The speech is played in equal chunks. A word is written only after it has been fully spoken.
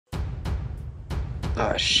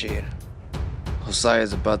Ah, shit. Josiah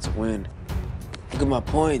is about to win. Look at my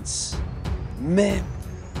points. Man,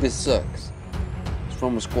 this sucks. It's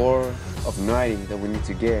from a score of 90 that we need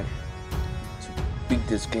to get to beat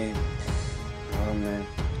this game. Oh, man.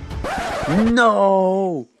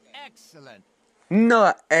 No! Excellent.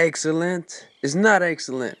 Not excellent. It's not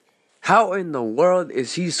excellent. How in the world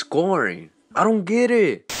is he scoring? I don't get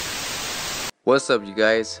it. What's up, you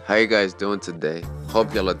guys? How you guys doing today?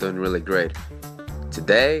 Hope y'all are doing really great.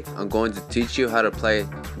 Today, I'm going to teach you how to play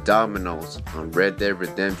Dominoes on Red Dead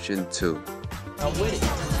Redemption 2. I'm with it.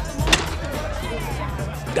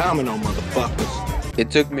 Domino, motherfuckers. It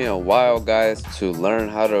took me a while, guys, to learn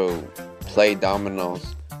how to play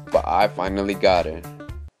Dominoes, but I finally got it.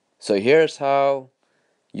 So here's how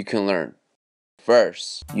you can learn.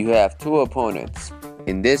 First, you have two opponents.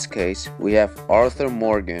 In this case, we have Arthur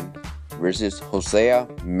Morgan versus Hosea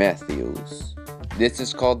Matthews. This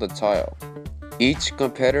is called the tile. Each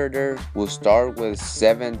competitor will start with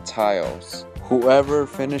 7 tiles. Whoever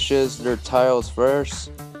finishes their tiles first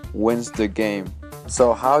wins the game.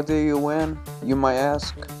 So how do you win, you might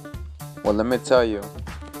ask? Well, let me tell you.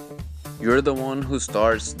 You're the one who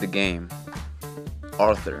starts the game.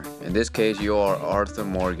 Arthur. In this case, you are Arthur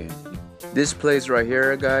Morgan. This place right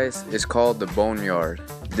here, guys, is called the boneyard.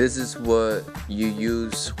 This is what you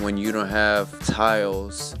use when you don't have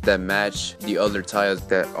tiles that match the other tiles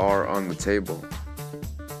that are on the table.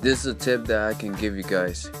 This is a tip that I can give you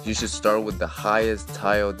guys. You should start with the highest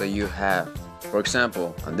tile that you have. For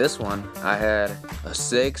example, on this one, I had a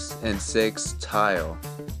 6 and 6 tile.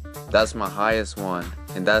 That's my highest one,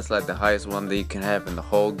 and that's like the highest one that you can have in the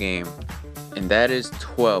whole game. And that is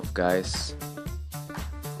 12, guys.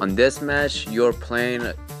 On this match, you're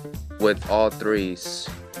playing with all threes,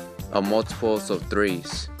 multiples of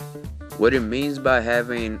threes. What it means by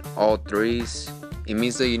having all threes, it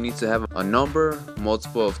means that you need to have a number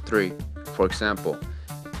multiple of 3. For example,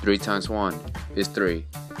 3 times 1 is 3,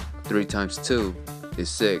 3 times 2 is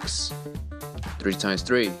 6, 3 times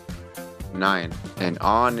 3, 9, and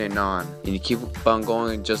on and on. And you keep on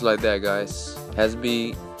going just like that, guys. It has to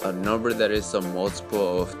be a number that is a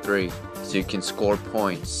multiple of 3, so you can score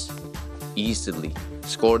points easily.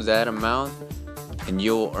 Score that amount and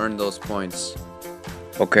you'll earn those points.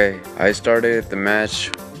 Okay, I started the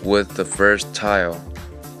match with the first tile.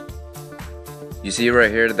 You see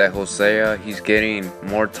right here that Hosea, he's getting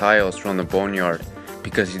more tiles from the boneyard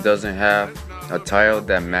because he doesn't have a tile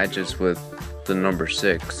that matches with the number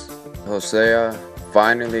 6. Hosea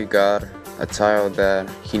finally got a tile that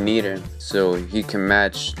he needed so he can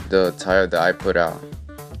match the tile that I put out.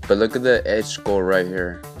 But look at the edge score right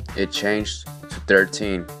here. It changed to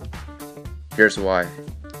 13. Here's why.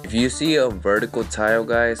 If you see a vertical tile,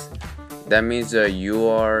 guys, that means that you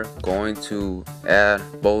are going to add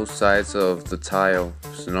both sides of the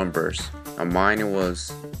tile's numbers. On mine it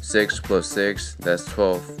was 6 plus 6, that's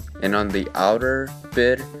 12. And on the outer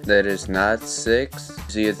bit that is not 6,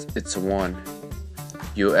 see it's 1.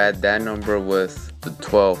 You add that number with the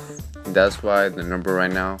 12. And that's why the number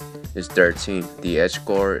right now is 13. The edge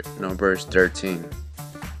score number is 13.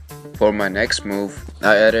 For my next move,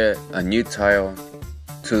 I added a new tile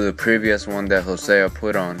to the previous one that Hosea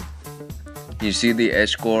put on. You see the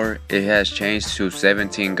edge score, it has changed to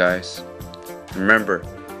 17, guys. Remember,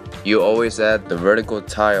 you always add the vertical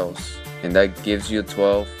tiles, and that gives you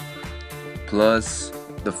 12 plus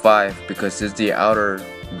the 5 because it's the outer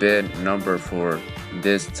bit number for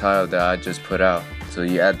this tile that I just put out. So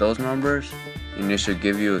you add those numbers and it should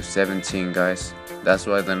give you 17, guys. That's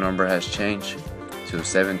why the number has changed to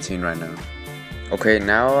 17 right now. Okay,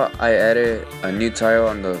 now I added a new tile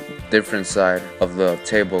on the different side of the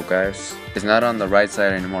table, guys. It's not on the right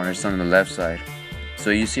side anymore, it's on the left side.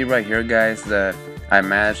 So you see right here, guys, that I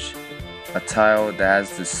matched a tile that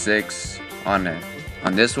has the 6 on it.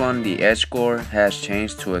 On this one, the edge score has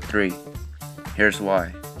changed to a 3. Here's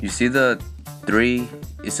why. You see the 3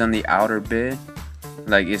 is on the outer bit,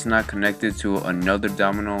 like it's not connected to another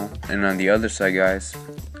domino. And on the other side, guys,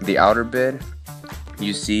 the outer bit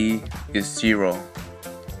you see is 0,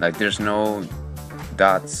 like there's no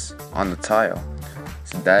dots on the tile.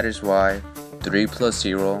 So that is why 3 plus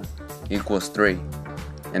 0 equals 3,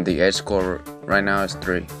 and the edge score right now is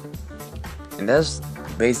 3. And that's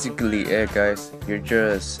basically it, guys. You're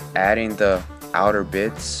just adding the outer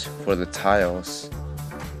bits for the tiles,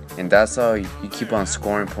 and that's how you keep on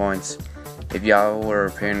scoring points. If y'all were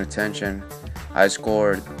paying attention, I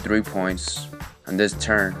scored 3 points on this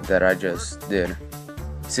turn that I just did.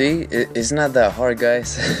 See, it's not that hard,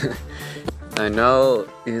 guys. I know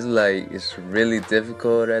it's really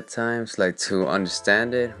difficult at times, like, to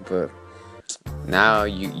understand it, but now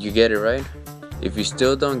you get it, right? If you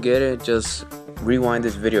still don't get it, just rewind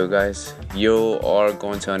this video, guys. You are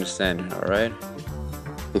going to understand it, alright?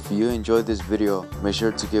 If you enjoyed this video, make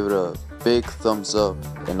sure to give it a big thumbs up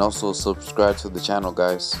and also subscribe to the channel,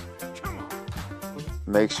 guys.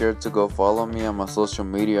 Make sure to go follow me on my social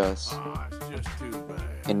medias.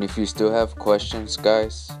 And if you still have questions,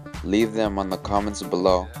 guys, leave them on the comments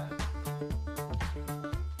below.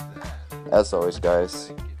 As always,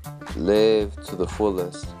 guys, live to the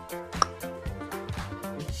fullest.